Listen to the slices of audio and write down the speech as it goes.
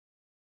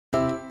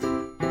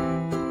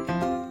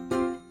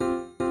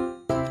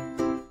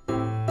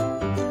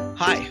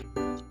Hi,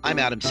 I'm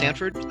Adam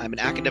Sanford. I'm an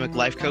academic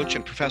life coach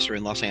and professor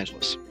in Los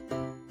Angeles.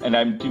 And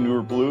I'm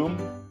Dinur Bloom.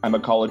 I'm a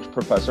college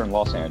professor in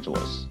Los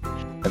Angeles.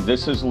 And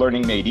this is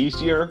Learning Made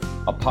Easier,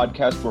 a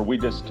podcast where we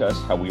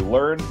discuss how we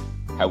learn,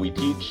 how we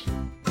teach,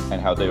 and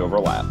how they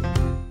overlap.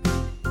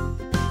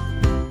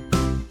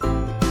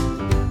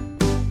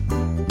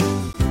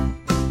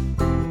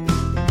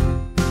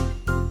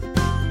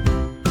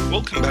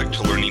 Welcome back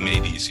to Learning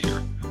Made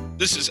Easier.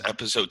 This is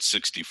episode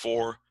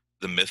 64,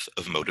 The Myth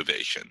of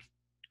Motivation.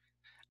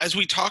 As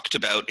we talked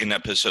about in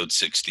episode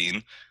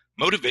 16,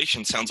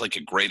 motivation sounds like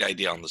a great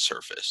idea on the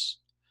surface.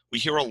 We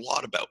hear a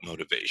lot about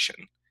motivation,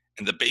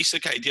 and the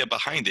basic idea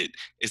behind it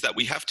is that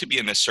we have to be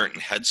in a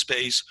certain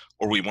headspace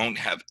or we won't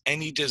have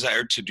any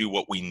desire to do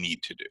what we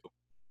need to do.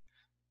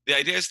 The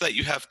idea is that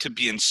you have to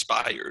be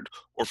inspired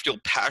or feel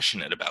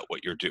passionate about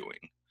what you're doing.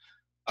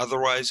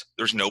 Otherwise,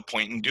 there's no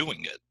point in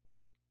doing it.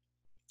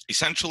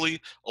 Essentially,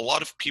 a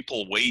lot of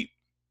people wait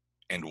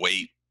and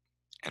wait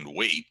and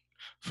wait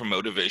for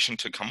motivation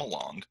to come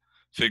along,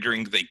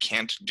 figuring they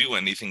can't do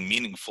anything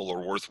meaningful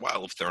or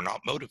worthwhile if they're not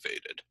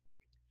motivated.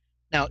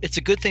 Now, it's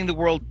a good thing the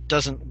world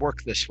doesn't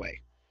work this way.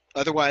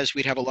 Otherwise,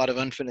 we'd have a lot of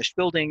unfinished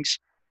buildings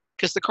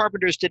because the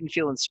carpenters didn't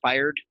feel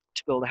inspired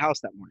to build a house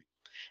that morning.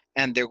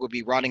 And there would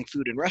be rotting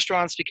food in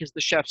restaurants because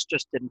the chefs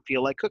just didn't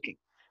feel like cooking.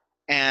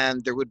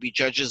 And there would be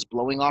judges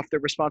blowing off their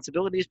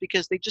responsibilities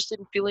because they just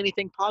didn't feel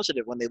anything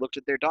positive when they looked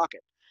at their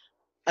docket.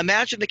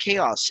 Imagine the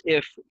chaos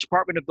if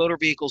Department of Motor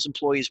Vehicles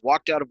employees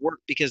walked out of work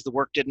because the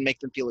work didn't make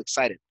them feel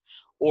excited.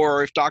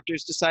 Or if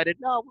doctors decided,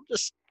 no,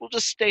 we'll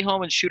just stay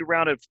home and shoot a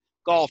round of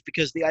golf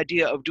because the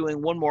idea of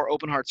doing one more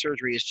open heart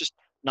surgery is just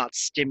not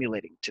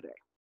stimulating today.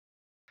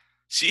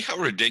 See how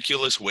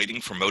ridiculous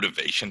waiting for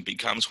motivation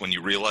becomes when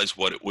you realize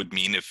what it would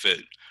mean if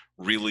it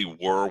really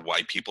were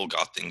why people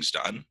got things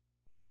done?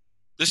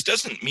 This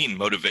doesn't mean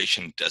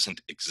motivation doesn't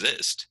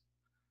exist,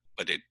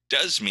 but it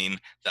does mean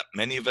that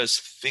many of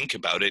us think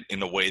about it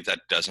in a way that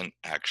doesn't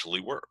actually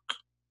work.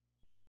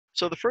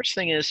 So the first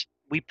thing is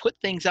we put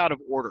things out of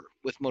order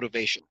with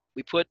motivation.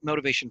 We put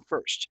motivation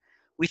first.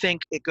 We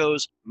think it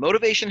goes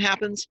motivation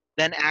happens,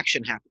 then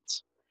action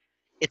happens.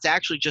 It's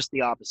actually just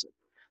the opposite.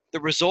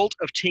 The result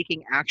of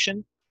taking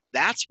action,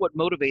 that's what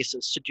motivates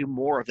us to do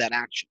more of that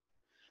action.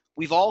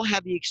 We've all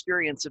had the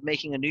experience of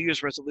making a New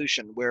Year's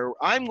resolution where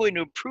I'm going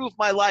to improve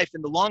my life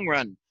in the long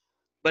run,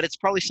 but it's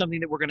probably something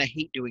that we're going to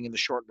hate doing in the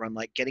short run,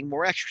 like getting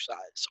more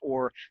exercise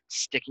or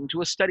sticking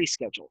to a study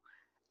schedule.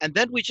 And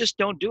then we just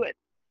don't do it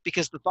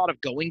because the thought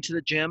of going to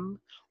the gym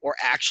or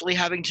actually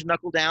having to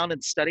knuckle down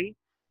and study,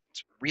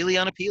 it's really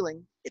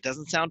unappealing. It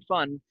doesn't sound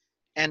fun.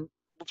 And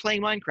we're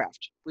playing Minecraft.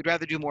 We'd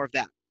rather do more of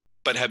that.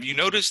 But have you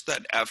noticed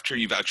that after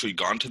you've actually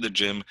gone to the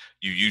gym,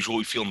 you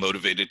usually feel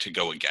motivated to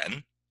go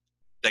again?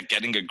 That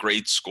getting a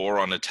great score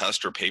on a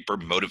test or paper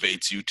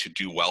motivates you to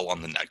do well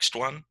on the next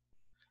one?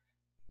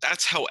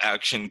 That's how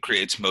action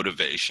creates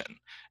motivation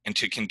and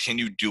to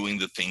continue doing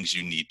the things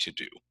you need to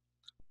do.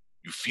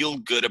 You feel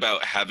good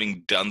about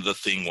having done the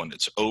thing when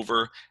it's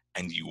over,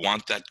 and you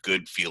want that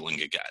good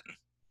feeling again.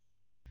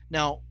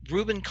 Now,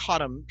 Ruben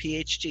Cottam,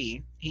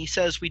 PhD, he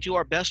says we do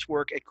our best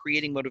work at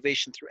creating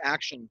motivation through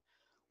action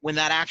when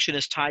that action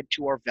is tied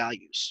to our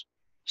values.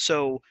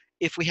 So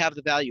if we have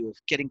the value of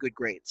getting good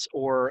grades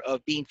or of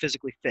being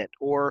physically fit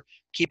or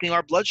keeping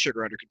our blood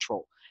sugar under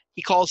control,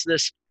 he calls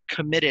this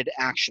committed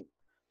action.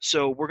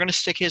 So we're going to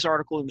stick his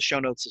article in the show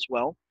notes as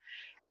well.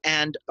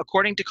 And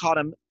according to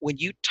Cottam, when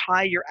you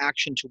tie your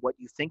action to what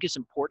you think is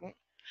important,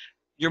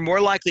 you're more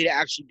likely to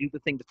actually do the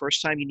thing the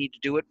first time you need to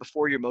do it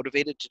before you're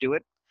motivated to do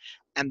it.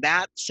 And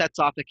that sets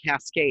off a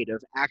cascade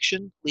of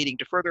action leading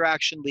to further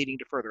action, leading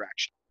to further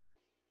action.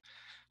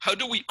 How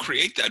do we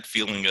create that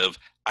feeling of,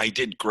 I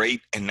did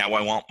great and now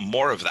I want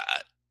more of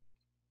that?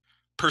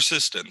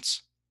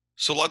 Persistence.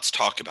 So let's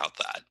talk about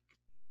that.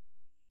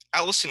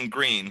 Allison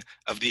Green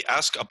of the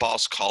Ask a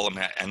Boss column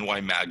at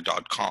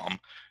nymag.com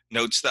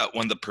notes that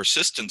when the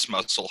persistence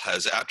muscle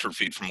has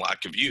atrophied from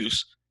lack of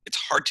use, it's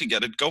hard to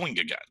get it going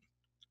again.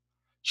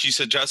 She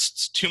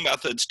suggests two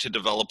methods to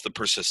develop the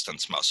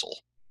persistence muscle.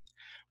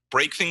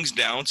 Break things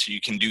down so you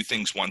can do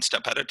things one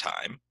step at a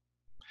time,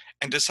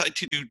 and decide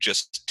to do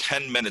just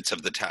 10 minutes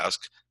of the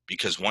task,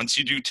 because once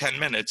you do 10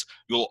 minutes,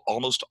 you'll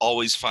almost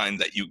always find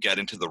that you get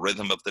into the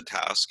rhythm of the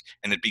task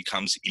and it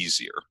becomes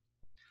easier.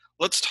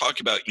 Let's talk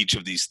about each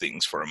of these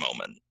things for a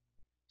moment.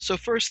 So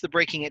first, the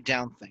breaking it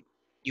down thing.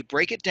 You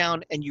break it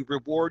down and you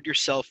reward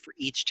yourself for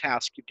each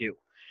task you do.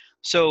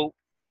 So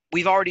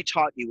we've already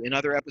taught you in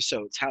other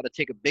episodes how to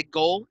take a big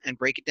goal and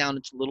break it down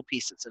into little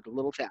pieces, into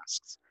little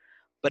tasks.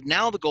 But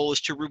now the goal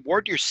is to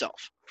reward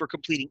yourself for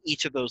completing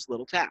each of those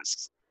little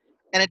tasks.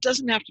 And it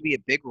doesn't have to be a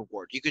big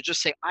reward. You could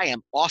just say, I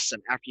am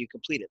awesome after you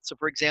complete it. So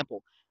for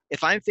example,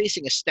 if I'm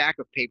facing a stack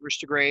of papers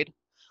to grade,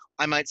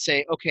 I might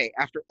say, okay,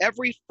 after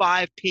every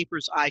 5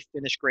 papers I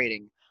finish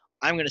grading,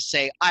 I'm going to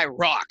say, I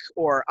rock,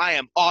 or I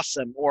am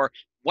awesome, or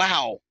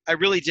wow, I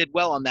really did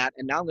well on that.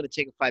 And now I'm going to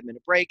take a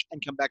 5-minute break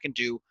and come back and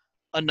do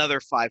another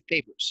 5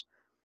 papers.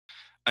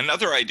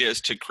 Another idea is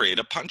to create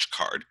a punch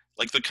card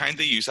like the kind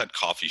they use at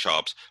coffee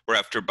shops where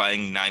after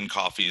buying 9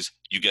 coffees,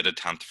 you get a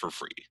 10th for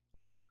free.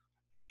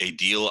 A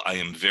deal I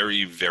am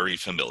very, very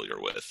familiar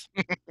with.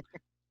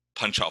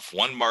 Punch off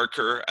 1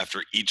 marker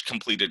after each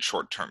completed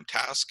short-term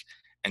task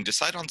and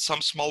decide on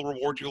some small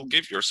reward you'll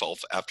give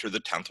yourself after the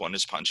 10th one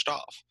is punched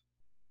off.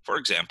 For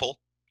example,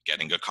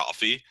 getting a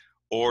coffee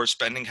or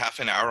spending half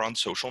an hour on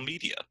social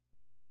media.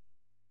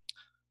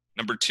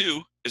 Number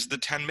 2 is the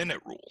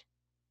 10-minute rule.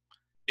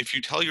 If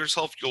you tell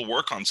yourself you'll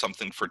work on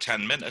something for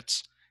 10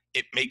 minutes,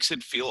 it makes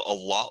it feel a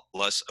lot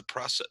less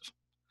oppressive.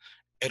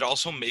 It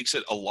also makes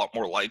it a lot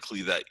more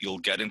likely that you'll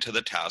get into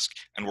the task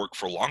and work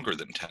for longer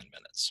than 10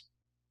 minutes.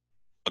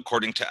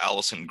 According to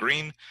Allison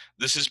Green,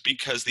 this is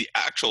because the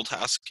actual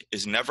task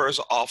is never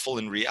as awful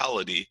in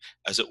reality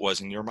as it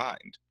was in your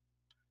mind.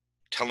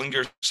 Telling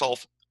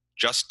yourself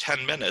just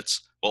 10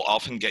 minutes will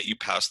often get you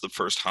past the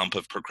first hump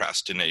of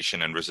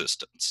procrastination and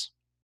resistance.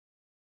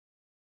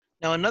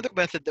 Now, another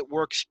method that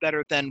works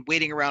better than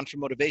waiting around for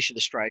motivation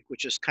to strike,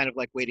 which is kind of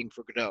like waiting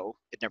for Godot,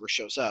 it never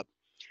shows up,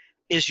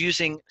 is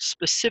using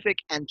specific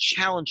and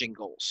challenging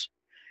goals.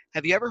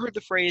 Have you ever heard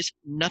the phrase,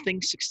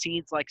 nothing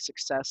succeeds like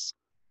success?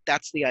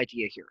 That's the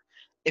idea here.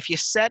 If you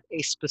set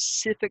a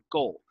specific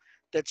goal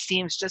that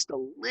seems just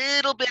a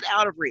little bit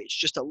out of reach,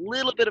 just a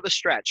little bit of a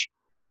stretch,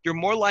 you're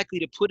more likely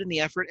to put in the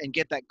effort and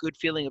get that good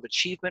feeling of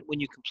achievement when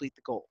you complete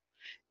the goal.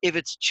 If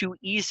it's too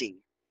easy,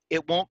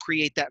 it won't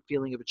create that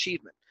feeling of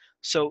achievement.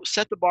 So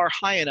set the bar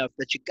high enough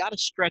that you got to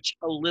stretch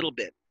a little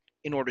bit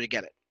in order to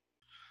get it.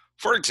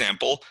 For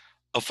example,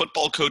 a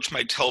football coach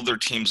might tell their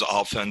team's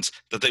offense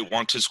that they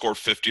want to score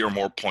 50 or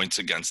more points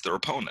against their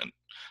opponent,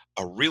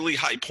 a really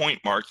high point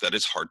mark that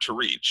is hard to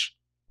reach.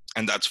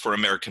 And that's for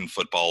American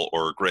football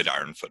or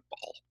gridiron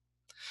football.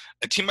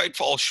 A team might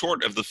fall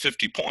short of the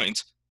 50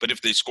 points, but if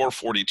they score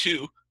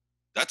 42,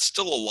 that's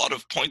still a lot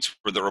of points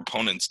for their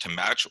opponents to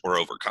match or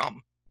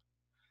overcome.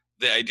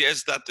 The idea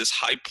is that this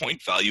high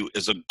point value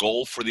is a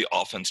goal for the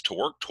offense to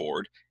work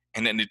toward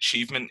and an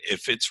achievement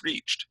if it's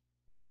reached.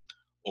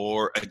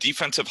 Or a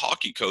defensive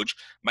hockey coach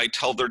might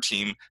tell their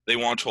team they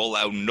want to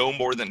allow no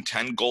more than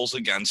 10 goals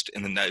against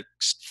in the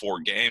next 4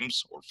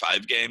 games or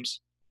 5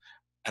 games,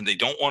 and they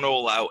don't want to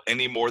allow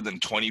any more than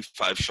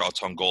 25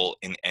 shots on goal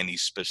in any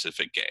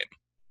specific game.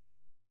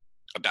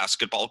 A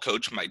basketball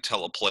coach might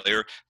tell a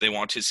player they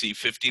want to see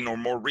 15 or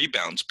more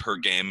rebounds per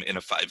game in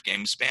a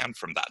 5-game span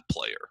from that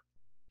player.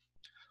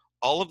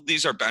 All of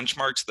these are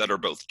benchmarks that are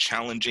both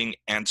challenging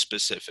and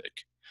specific.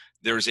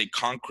 There is a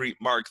concrete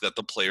mark that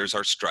the players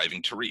are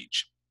striving to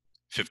reach.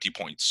 50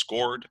 points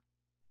scored,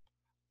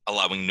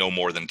 allowing no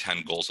more than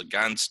 10 goals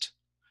against,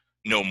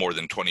 no more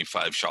than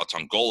 25 shots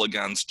on goal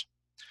against,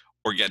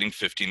 or getting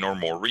 15 or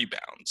more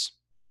rebounds.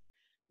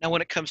 Now,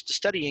 when it comes to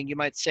studying, you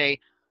might say,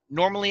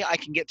 normally I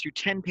can get through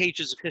 10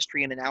 pages of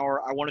history in an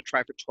hour. I want to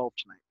try for 12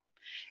 tonight.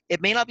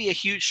 It may not be a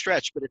huge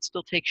stretch, but it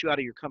still takes you out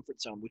of your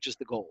comfort zone, which is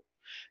the goal.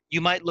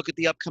 You might look at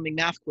the upcoming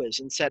math quiz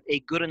and set a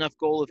good enough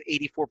goal of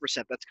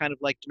 84%. That's kind of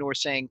like Denor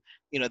saying,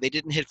 they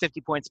didn't hit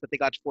 50 points, but they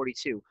got to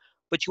 42.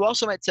 But you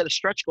also might set a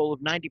stretch goal of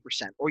 90%.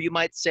 Or you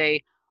might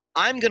say,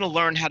 I'm going to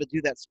learn how to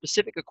do that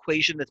specific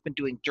equation that's been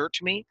doing dirt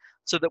to me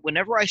so that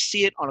whenever I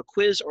see it on a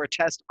quiz or a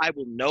test, I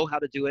will know how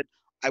to do it.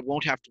 I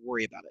won't have to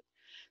worry about it.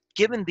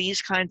 Given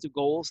these kinds of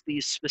goals,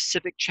 these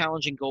specific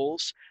challenging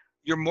goals,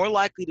 you're more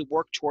likely to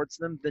work towards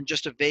them than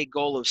just a vague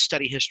goal of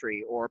study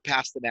history or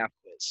pass the math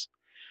quiz.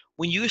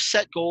 When you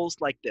set goals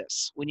like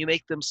this, when you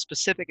make them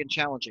specific and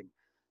challenging,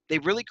 they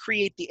really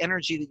create the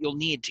energy that you'll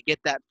need to get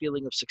that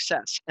feeling of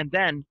success. And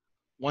then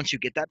once you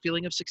get that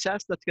feeling of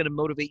success, that's going to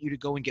motivate you to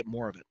go and get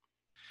more of it.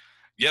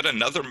 Yet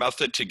another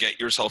method to get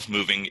yourself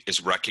moving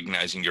is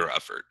recognizing your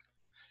effort.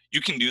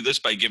 You can do this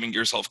by giving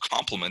yourself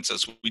compliments,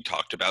 as we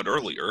talked about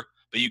earlier,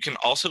 but you can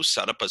also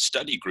set up a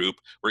study group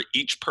where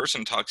each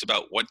person talks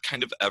about what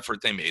kind of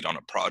effort they made on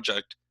a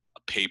project,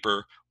 a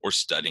paper, or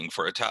studying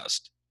for a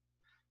test.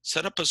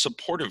 Set up a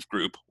supportive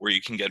group where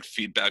you can get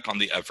feedback on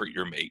the effort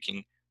you're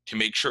making to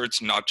make sure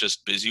it's not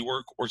just busy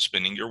work or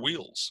spinning your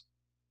wheels.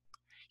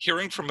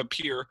 Hearing from a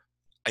peer,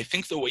 I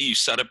think the way you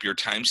set up your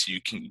time so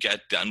you can get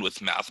done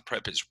with math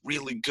prep is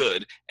really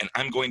good, and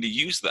I'm going to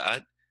use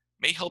that,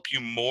 may help you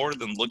more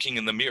than looking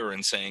in the mirror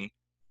and saying,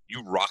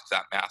 you rock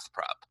that math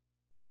prep.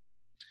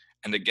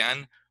 And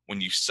again, when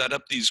you set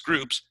up these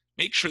groups,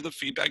 make sure the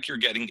feedback you're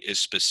getting is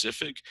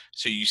specific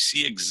so you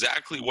see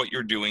exactly what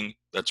you're doing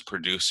that's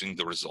producing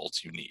the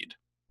results you need.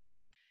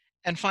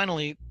 And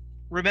finally,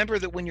 remember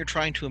that when you're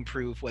trying to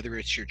improve, whether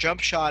it's your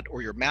jump shot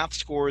or your math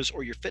scores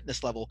or your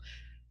fitness level,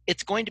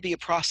 it's going to be a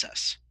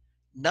process.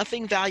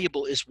 Nothing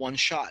valuable is one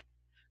shot.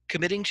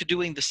 Committing to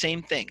doing the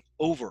same thing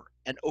over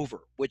and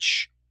over,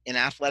 which in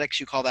athletics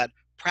you call that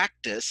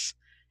practice,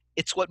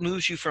 it's what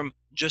moves you from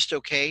just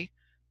okay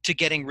to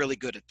getting really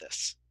good at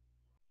this.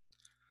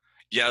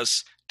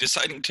 Yes,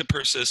 deciding to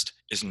persist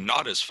is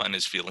not as fun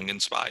as feeling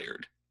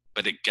inspired,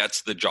 but it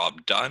gets the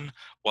job done,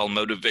 while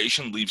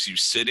motivation leaves you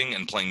sitting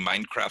and playing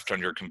Minecraft on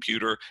your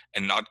computer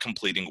and not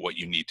completing what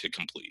you need to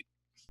complete.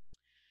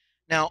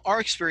 Now, our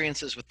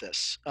experiences with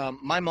this,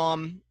 my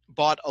mom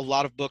bought a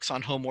lot of books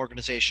on home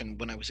organization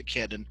when I was a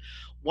kid, and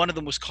one of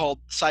them was called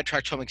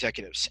Sidetracked Home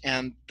Executives.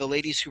 And the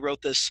ladies who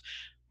wrote this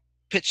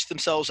pitched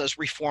themselves as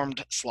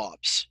reformed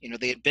slobs. You know,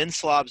 they had been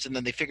slobs and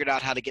then they figured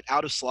out how to get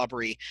out of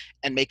slobbery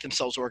and make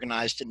themselves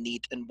organized and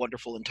neat and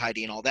wonderful and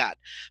tidy and all that.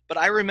 But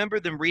I remember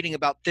them reading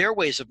about their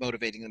ways of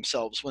motivating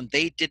themselves when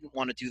they didn't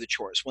want to do the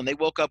chores, when they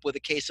woke up with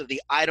a case of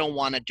the I don't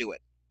want to do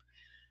it.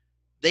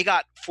 They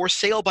got for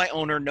sale by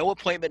owner, no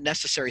appointment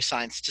necessary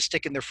signs to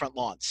stick in their front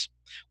lawns,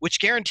 which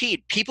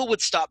guaranteed people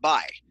would stop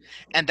by.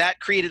 And that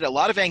created a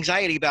lot of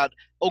anxiety about,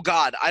 oh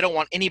God, I don't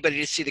want anybody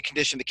to see the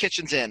condition the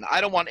kitchen's in.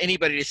 I don't want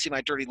anybody to see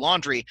my dirty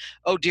laundry.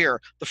 Oh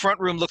dear, the front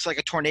room looks like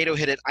a tornado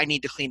hit it. I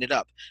need to clean it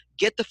up.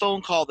 Get the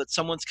phone call that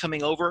someone's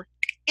coming over,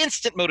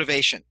 instant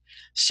motivation.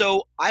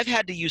 So I've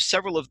had to use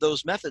several of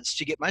those methods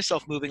to get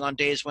myself moving on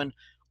days when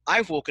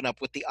I've woken up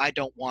with the I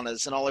don't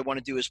wannas and all I want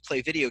to do is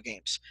play video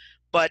games.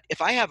 But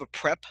if I have a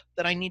prep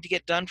that I need to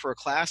get done for a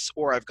class,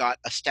 or I've got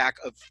a stack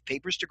of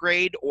papers to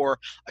grade or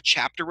a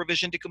chapter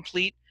revision to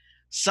complete,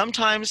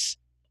 sometimes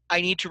I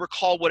need to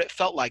recall what it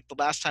felt like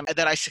the last time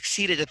that I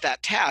succeeded at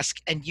that task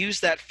and use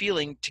that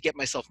feeling to get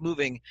myself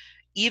moving,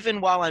 even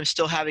while I'm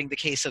still having the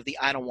case of the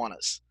I don't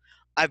wannas.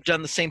 I've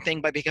done the same thing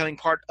by becoming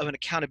part of an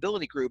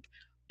accountability group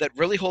that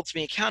really holds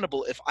me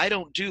accountable if I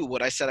don't do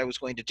what I said I was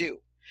going to do.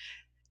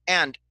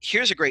 And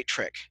here's a great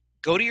trick.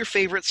 Go to your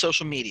favorite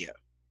social media,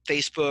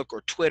 Facebook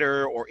or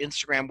Twitter or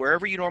Instagram,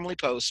 wherever you normally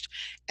post,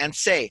 and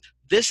say,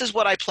 this is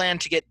what I plan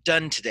to get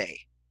done today.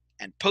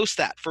 And post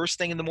that first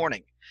thing in the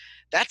morning.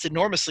 That's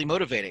enormously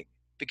motivating,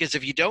 because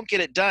if you don't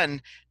get it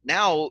done,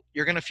 now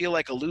you're going to feel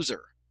like a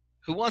loser.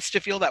 Who wants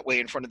to feel that way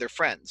in front of their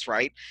friends,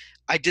 right?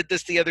 I did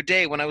this the other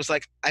day when I was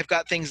like, I've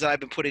got things that I've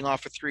been putting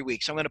off for 3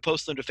 weeks. I'm going to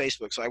post them to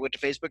Facebook. So I went to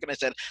Facebook and I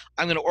said,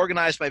 I'm going to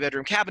organize my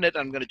bedroom cabinet.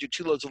 I'm going to do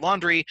 2 loads of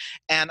laundry,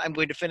 and I'm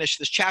going to finish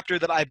this chapter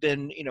that I've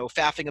been,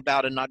 faffing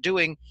about and not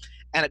doing.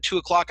 And at 2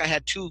 o'clock, I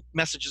had 2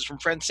 messages from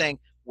friends saying,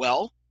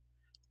 well,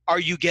 are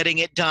you getting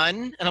it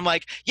done? And I'm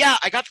like, yeah,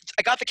 I got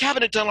the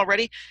cabinet done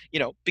already,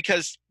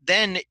 because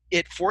then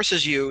it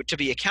forces you to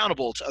be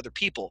accountable to other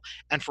people.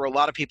 And for a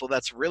lot of people,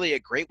 that's really a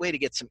great way to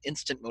get some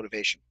instant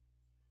motivation.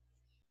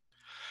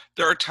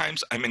 There are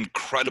times I'm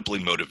incredibly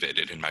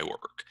motivated in my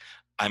work.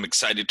 I'm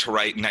excited to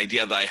write an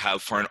idea that I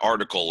have for an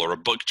article or a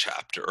book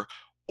chapter,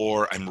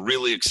 or I'm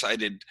really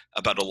excited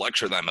about a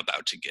lecture that I'm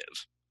about to give.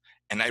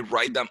 And I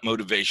ride that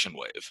motivation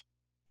wave.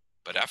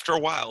 But after a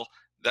while,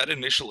 that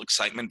initial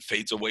excitement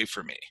fades away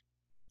for me.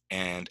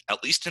 And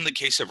at least in the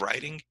case of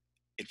writing,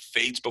 it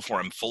fades before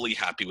I'm fully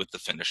happy with the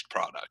finished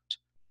product.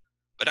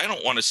 But I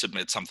don't want to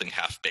submit something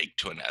half-baked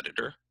to an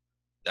editor.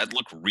 That'd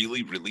look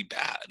really, really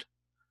bad.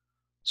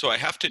 So I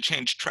have to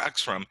change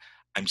tracks from,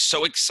 I'm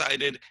so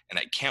excited and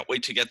I can't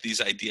wait to get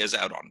these ideas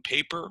out on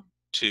paper,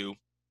 to,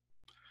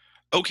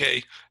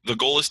 okay, the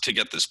goal is to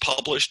get this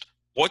published.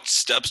 What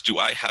steps do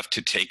I have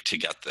to take to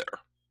get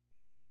there?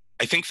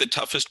 I think the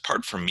toughest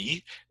part for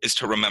me is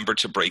to remember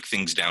to break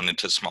things down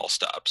into small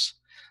steps.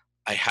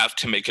 I have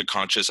to make a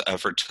conscious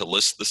effort to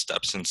list the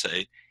steps and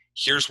say,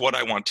 here's what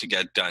I want to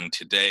get done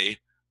today,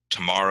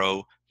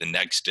 tomorrow, the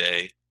next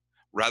day,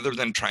 rather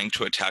than trying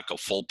to attack a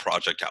full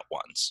project at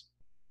once.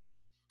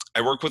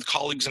 I work with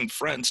colleagues and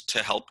friends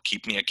to help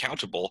keep me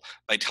accountable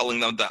by telling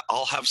them that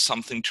I'll have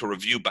something to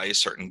review by a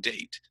certain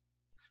date.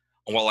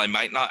 And while I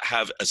might not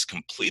have as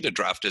complete a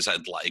draft as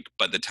I'd like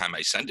by the time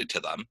I send it to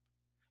them,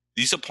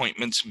 these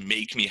appointments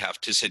make me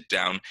have to sit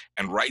down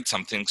and write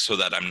something so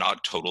that I'm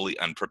not totally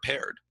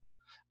unprepared.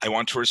 I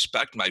want to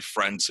respect my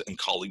friends' and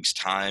colleagues'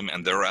 time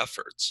and their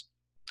efforts.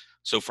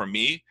 So for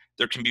me,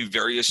 there can be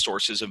various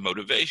sources of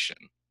motivation,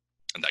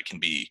 and that can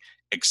be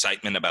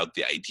excitement about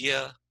the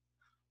idea,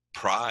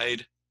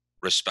 pride,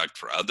 respect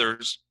for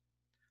others.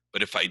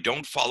 But if I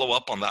don't follow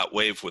up on that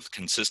wave with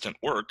consistent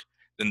work,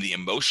 then the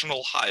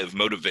emotional high of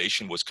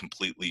motivation was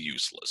completely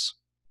useless.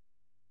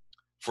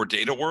 For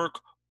data work,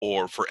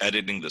 or for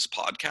editing this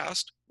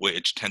podcast,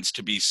 which tends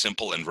to be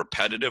simple and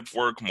repetitive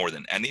work more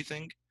than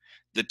anything,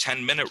 the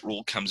 10-minute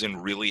rule comes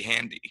in really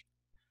handy.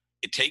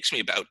 It takes me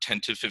about 10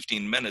 to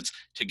 15 minutes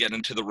to get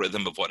into the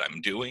rhythm of what I'm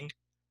doing,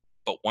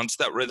 but once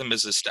that rhythm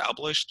is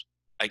established,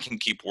 I can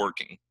keep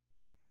working.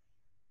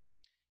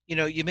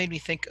 You made me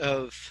think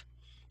of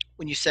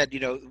when you said,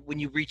 when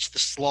you reach the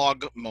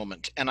slog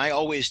moment, and I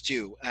always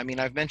do. I mean,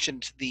 I've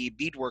mentioned the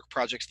beadwork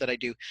projects that I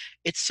do.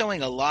 It's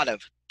sewing a lot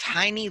of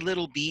tiny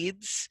little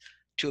beads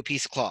to a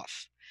piece of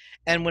cloth.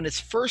 And when it's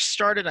first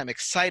started, I'm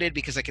excited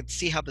because I can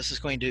see how this is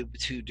going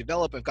to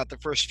develop. I've got the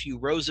first few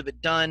rows of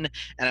it done,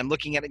 and I'm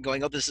looking at it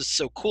going, oh, this is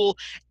so cool.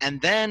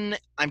 And then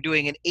I'm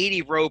doing an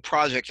 80-row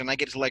project, and I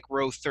get to like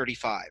row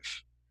 35.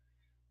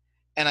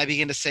 And I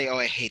begin to say, oh,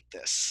 I hate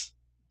this.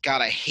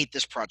 God, I hate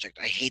this project.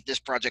 I hate this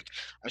project.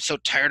 I'm so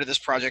tired of this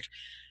project.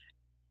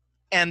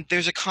 And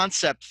there's a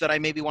concept that I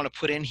maybe want to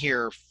put in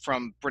here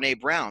from Brene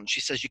Brown.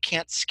 She says you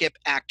can't skip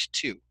Act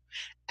 2.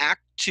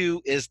 Act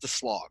 2 is the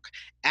slog.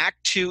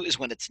 Act 2 is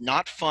when it's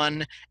not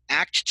fun.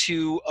 Act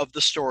 2 of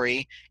the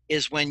story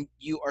is when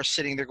you are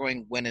sitting there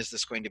going, when is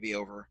this going to be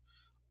over?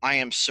 I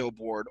am so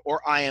bored,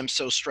 or I am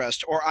so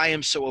stressed, or I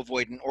am so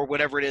avoidant, or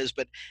whatever it is.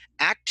 But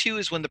Act 2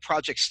 is when the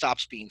project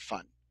stops being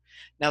fun.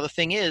 Now, the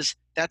thing is,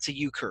 that's a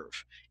U-curve.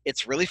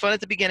 It's really fun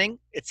at the beginning.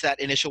 It's that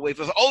initial wave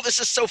of, oh, this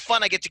is so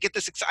fun. I get to get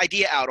this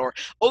idea out. Or,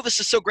 oh, this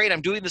is so great.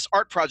 I'm doing this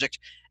art project.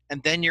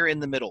 And then you're in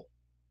the middle.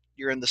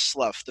 You're in the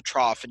slough, the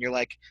trough, and you're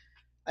like,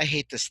 I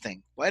hate this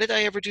thing. Why did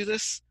I ever do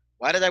this?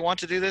 Why did I want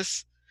to do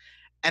this?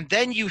 And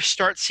then you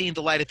start seeing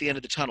the light at the end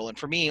of the tunnel. And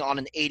for me, on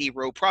an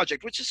 80-row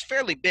project, which is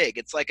fairly big,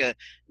 it's like a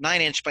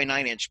 9-inch by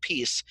 9-inch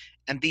piece.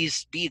 And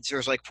these beads,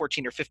 there's like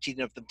 14 or 15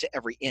 of them to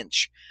every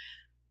inch.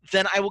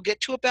 Then I will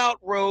get to about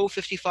row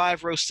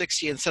 55, row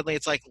 60, and suddenly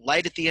it's like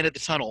light at the end of the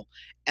tunnel,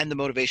 and the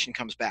motivation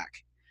comes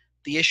back.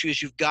 The issue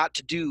is you've got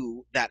to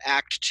do that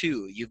Act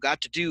 2. You've got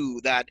to do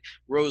that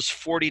rows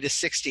 40 to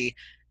 60,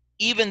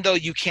 even though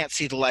you can't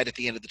see the light at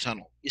the end of the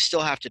tunnel. You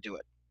still have to do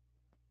it.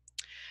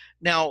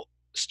 Now,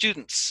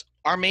 students,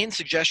 our main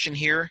suggestion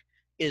here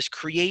is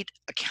create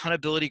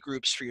accountability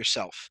groups for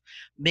yourself.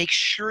 Make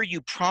sure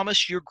you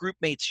promise your group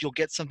mates you'll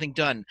get something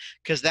done,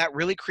 because that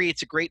really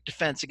creates a great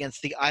defense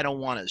against the I don't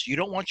wannas. You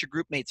don't want your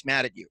group mates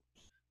mad at you,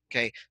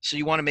 okay? So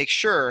you want to make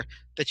sure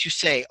that you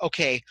say,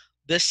 okay,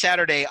 this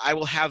Saturday I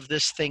will have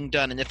this thing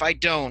done, and if I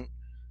don't,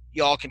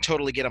 y'all can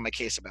totally get on my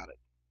case about it.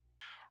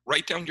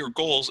 Write down your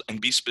goals and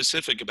be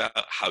specific about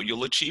how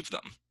you'll achieve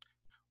them.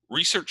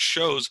 Research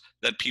shows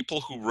that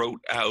people who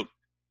wrote out,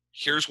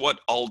 here's what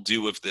I'll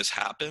do if this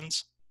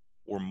happens,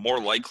 were more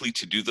likely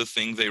to do the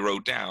thing they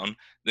wrote down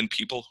than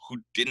people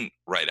who didn't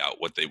write out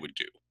what they would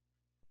do.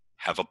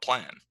 Have a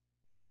plan.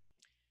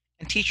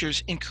 And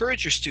teachers,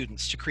 encourage your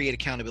students to create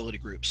accountability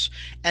groups,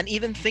 and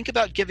even think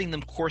about giving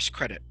them course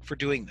credit for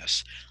doing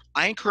this.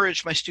 I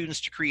encourage my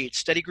students to create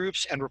study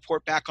groups and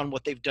report back on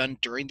what they've done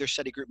during their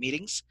study group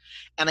meetings,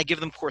 and I give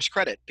them course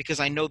credit because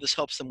I know this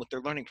helps them with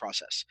their learning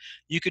process.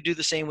 You could do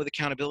the same with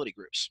accountability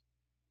groups.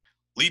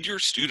 Lead your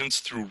students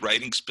through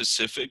writing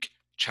specific,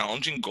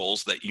 challenging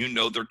goals that you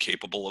know they're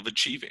capable of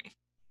achieving.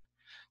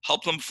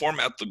 Help them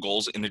format the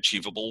goals in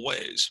achievable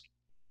ways.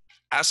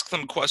 Ask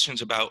them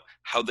questions about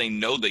how they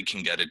know they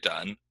can get it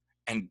done,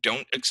 and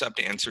don't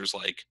accept answers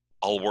like,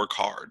 I'll work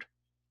hard.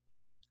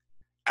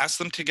 Ask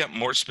them to get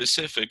more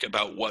specific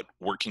about what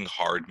working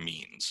hard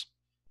means.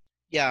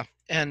 Yeah,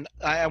 and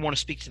I want to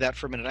speak to that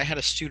for a minute. I had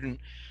a student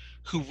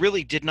who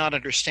really did not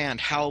understand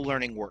how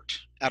learning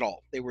worked at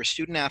all. They were a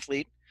student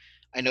athlete.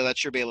 I know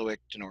that's your bailiwick,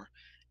 Denor.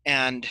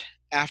 And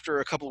after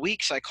a couple of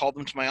weeks, I called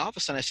them to my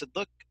office and I said,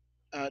 look,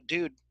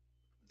 dude,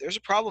 there's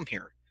a problem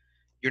here.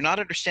 You're not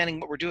understanding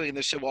what we're doing. And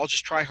they said, well, I'll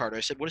just try harder.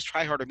 I said, what does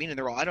try harder mean? And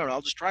they're all, I don't know,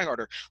 I'll just try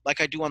harder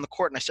like I do on the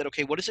court. And I said,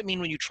 okay, what does it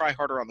mean when you try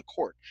harder on the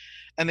court?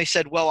 And they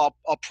said, well,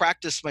 I'll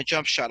practice my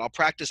jump shot. I'll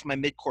practice my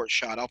mid-court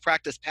shot. I'll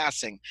practice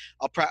passing.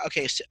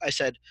 Okay, so I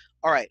said,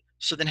 all right,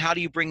 so then how do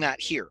you bring that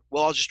here?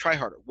 Well, I'll just try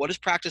harder. What does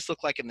practice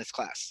look like in this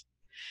class?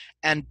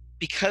 And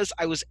because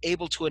I was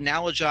able to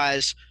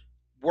analogize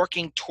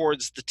working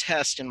towards the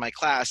test in my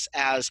class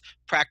as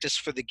practice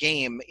for the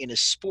game in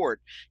his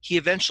sport, he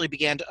eventually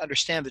began to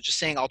understand that just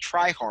saying I'll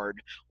try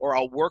hard or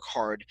I'll work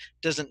hard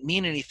doesn't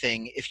mean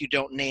anything if you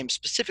don't name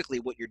specifically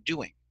what you're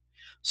doing.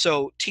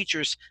 So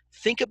teachers,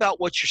 think about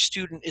what your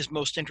student is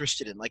most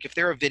interested in. Like if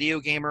they're a video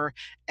gamer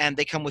and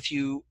they come with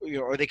you,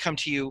 or they come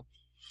to you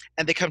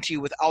and they come to you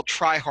with I'll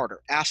try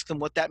harder. Ask them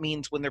what that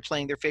means when they're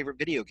playing their favorite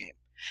video game.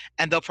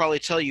 And they'll probably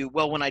tell you,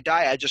 well, when I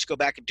die, I just go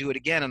back and do it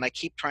again, and I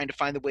keep trying to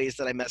find the ways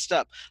that I messed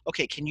up.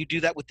 Okay, can you do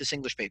that with this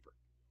English paper?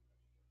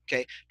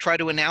 Okay, try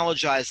to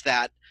analogize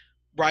that,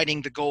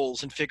 writing the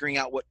goals and figuring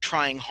out what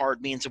trying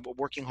hard means and what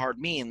working hard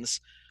means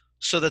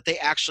so that they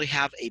actually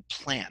have a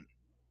plan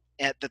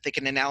and that they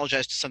can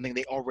analogize to something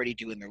they already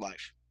do in their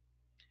life.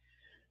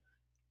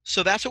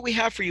 So that's what we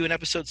have for you in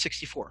episode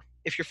 64.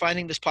 If you're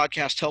finding this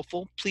podcast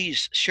helpful,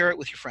 please share it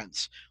with your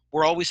friends.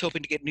 We're always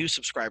hoping to get new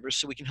subscribers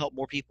so we can help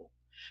more people.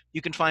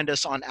 You can find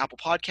us on Apple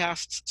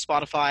Podcasts,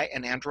 Spotify,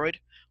 and Android.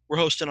 We're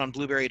hosted on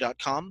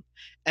blueberry.com,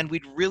 and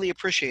we'd really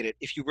appreciate it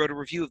if you wrote a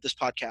review of this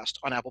podcast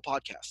on Apple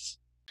Podcasts.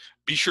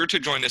 Be sure to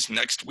join us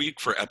next week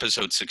for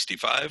episode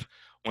 65,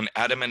 when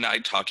Adam and I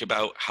talk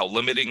about how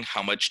limiting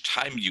how much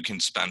time you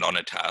can spend on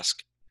a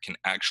task can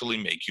actually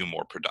make you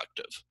more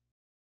productive.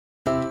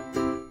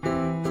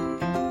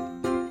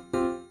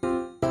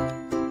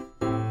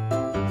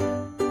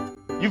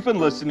 You've been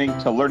listening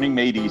to Learning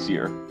Made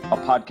Easier, a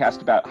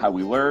podcast about how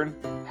we learn,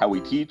 how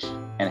we teach,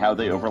 and how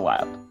they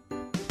overlap.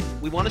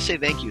 We want to say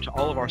thank you to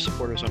all of our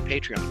supporters on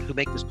Patreon who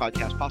make this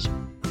podcast possible.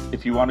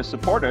 If you want to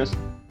support us,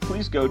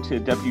 please go to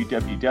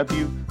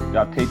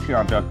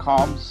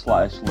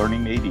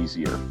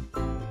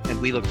www.patreon.com/learningmadeeasier. And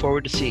we look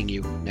forward to seeing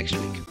you next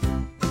week.